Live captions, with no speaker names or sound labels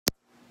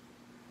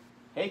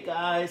Hey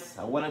guys,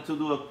 I wanted to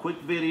do a quick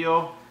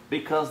video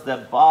because the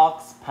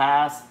box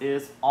pass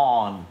is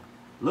on.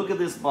 Look at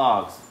this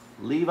box.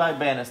 Levi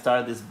Bennett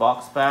started this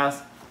box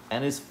pass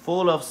and it's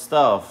full of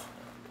stuff.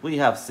 We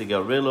have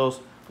cigarillos,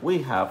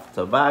 we have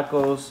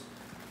tobaccos,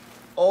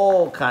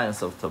 all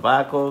kinds of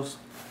tobaccos.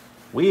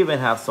 We even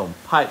have some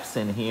pipes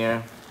in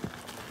here.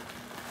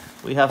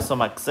 We have some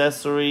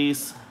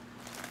accessories.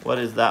 What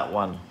is that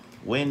one?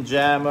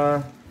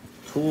 Windjammer,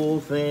 tool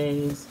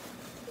things.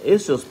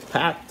 It's just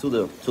packed to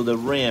the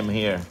rim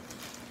here.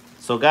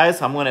 So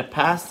guys, I'm gonna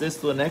pass this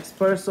to the next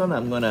person.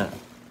 I'm gonna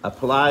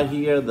apply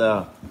here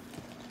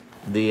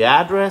the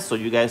address so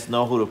you guys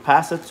know who to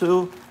pass it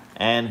to,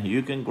 and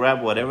you can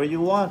grab whatever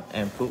you want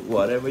and put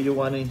whatever you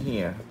want in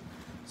here.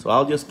 So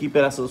I'll just keep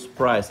it as a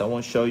surprise. I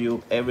won't show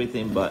you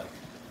everything, but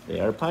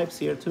there are pipes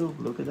here too.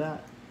 Look at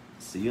that.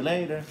 See you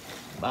later.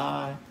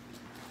 Bye.